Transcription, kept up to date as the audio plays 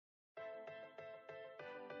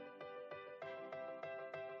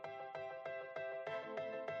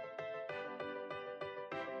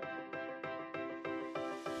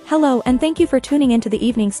Hello and thank you for tuning into the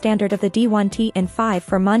Evening Standard of the D1T in 5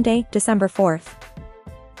 for Monday, December 4th.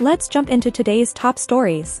 Let's jump into today's top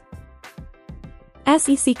stories.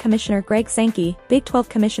 SEC Commissioner Greg Sankey, Big 12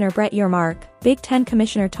 Commissioner Brett Yormark, Big 10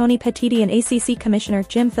 Commissioner Tony Petitti and ACC Commissioner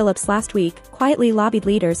Jim Phillips last week quietly lobbied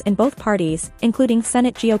leaders in both parties, including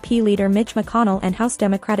Senate GOP leader Mitch McConnell and House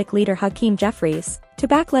Democratic leader Hakeem Jeffries, to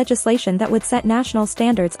back legislation that would set national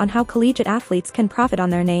standards on how collegiate athletes can profit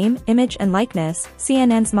on their name, image and likeness,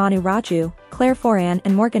 CNN's Manu Raju, Claire Foran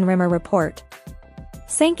and Morgan Rimmer report.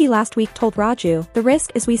 Sankey last week told Raju, "The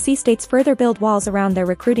risk is we see states further build walls around their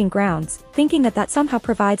recruiting grounds, thinking that somehow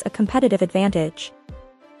provides a competitive advantage.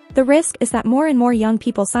 The risk is that more and more young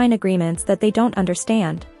people sign agreements that they don't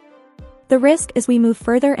understand. The risk is we move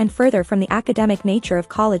further and further from the academic nature of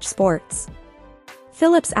college sports."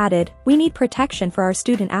 Phillips added, "We need protection for our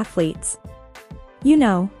student athletes. You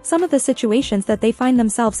know, some of the situations that they find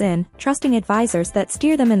themselves in, trusting advisors that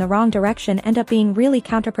steer them in the wrong direction end up being really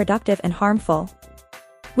counterproductive and harmful."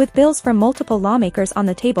 With bills from multiple lawmakers on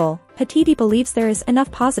the table, Petitti believes there is enough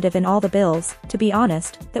positive in all the bills, to be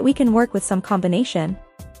honest, that we can work with some combination.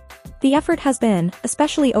 The effort has been,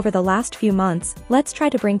 especially over the last few months, let's try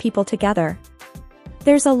to bring people together.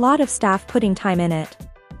 There's a lot of staff putting time in it.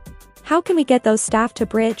 How can we get those staff to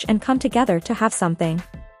bridge and come together to have something?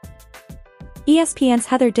 ESPN's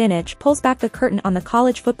Heather Dinich pulls back the curtain on the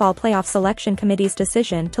College Football Playoff Selection Committee's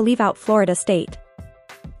decision to leave out Florida State.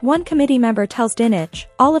 One committee member tells Dinich,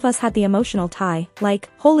 "All of us had the emotional tie, like,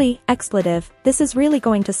 holy, expletive, this is really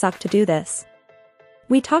going to suck to do this.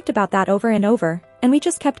 We talked about that over and over, and we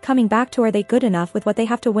just kept coming back to are they good enough with what they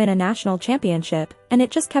have to win a national championship, and it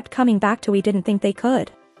just kept coming back to we didn't think they could."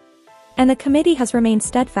 And the committee has remained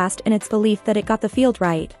steadfast in its belief that it got the field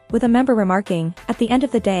right, with a member remarking, "At the end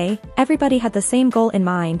of the day, everybody had the same goal in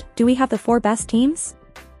mind, do we have the 4 best teams?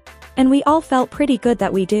 And we all felt pretty good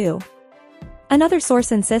that we do." Another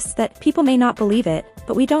source insists that people may not believe it,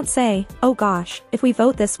 but we don't say, "Oh gosh, if we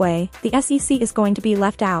vote this way, the SEC is going to be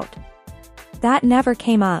left out." That never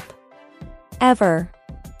came up. Ever.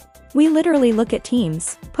 We literally look at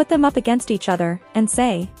teams, put them up against each other, and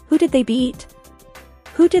say, who did they beat?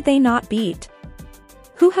 Who did they not beat?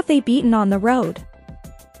 Who have they beaten on the road?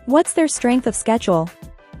 What's their strength of schedule?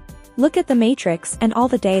 Look at the matrix and all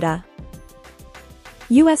the data.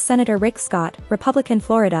 U.S. Senator Rick Scott, Republican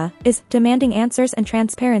Florida, is demanding answers and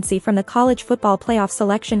transparency from the College Football Playoff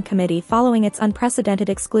Selection Committee following its unprecedented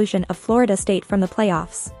exclusion of Florida State from the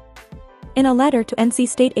playoffs. In a letter to NC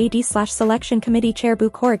State AD/Selection Committee Chair Boo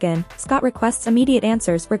Corrigan, Scott requests immediate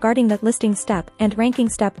answers regarding the listing step and ranking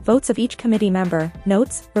step votes of each committee member,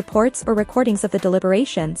 notes, reports or recordings of the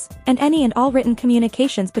deliberations, and any and all written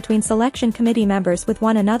communications between selection committee members with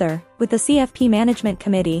one another, with the CFP Management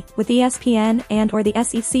Committee, with ESPN and/or the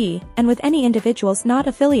SEC, and with any individuals not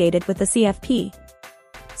affiliated with the CFP.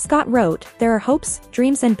 Scott wrote, "There are hopes,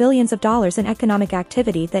 dreams and billions of dollars in economic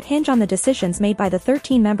activity that hinge on the decisions made by the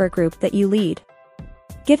 13-member group that you lead.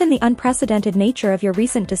 Given the unprecedented nature of your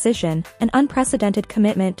recent decision, an unprecedented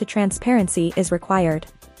commitment to transparency is required."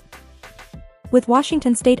 With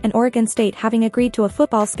Washington State and Oregon State having agreed to a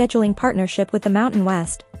football scheduling partnership with the Mountain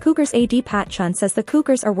West, Cougars AD Pat Chun says the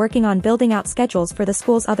Cougars are working on building out schedules for the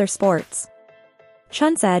school's other sports.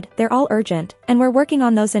 Chun said, "They're all urgent, and we're working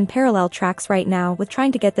on those in parallel tracks right now with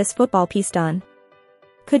trying to get this football piece done."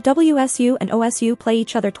 Could WSU and OSU play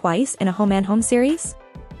each other twice in a home-and-home series?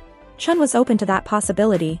 Chun was open to that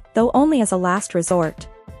possibility, though only as a last resort.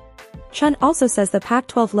 Chun also says the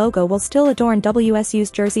Pac-12 logo will still adorn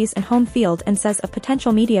WSU's jerseys and home field and says of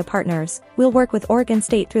potential media partners, "We'll work with Oregon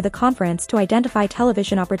State through the conference to identify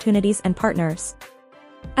television opportunities and partners.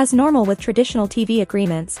 As normal with traditional TV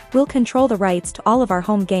agreements, we'll control the rights to all of our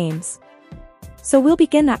home games. So we'll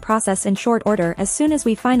begin that process in short order as soon as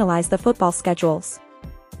we finalize the football schedules."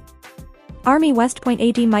 Army West Point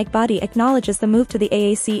AD Mike Buddy acknowledges the move to the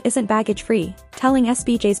AAC isn't baggage-free, telling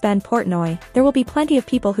SBJ's Ben Portnoy, "There will be plenty of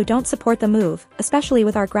people who don't support the move, especially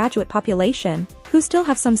with our graduate population, who still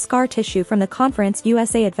have some scar tissue from the Conference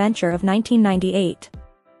USA adventure of 1998.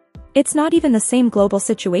 It's not even the same global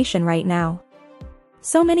situation right now.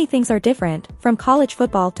 So many things are different, from college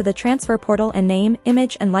football to the transfer portal and name,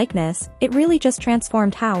 image and likeness, it really just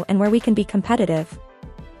transformed how and where we can be competitive.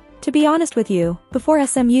 To be honest with you, before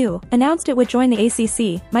SMU announced it would join the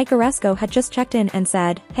ACC, Mike Oresco had just checked in and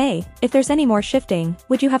said, 'Hey, if there's any more shifting,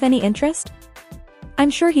 would you have any interest?' I'm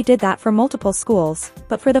sure he did that for multiple schools,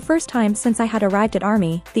 but for the first time since I had arrived at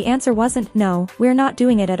Army, the answer wasn't, 'No, we're not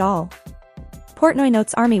doing it at all.'" Portnoy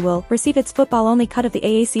notes Army will receive its football-only cut of the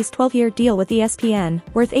AAC's 12-year deal with ESPN,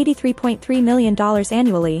 worth $83.3 million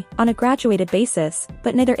annually, on a graduated basis,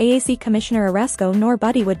 but neither AAC Commissioner Oresco nor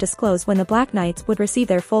Buddy would disclose when the Black Knights would receive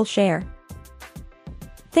their full share.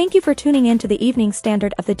 Thank you for tuning in to the Evening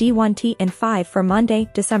Standard of the D1T in 5 for Monday,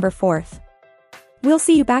 December 4th. We'll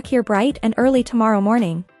see you back here bright and early tomorrow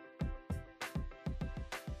morning.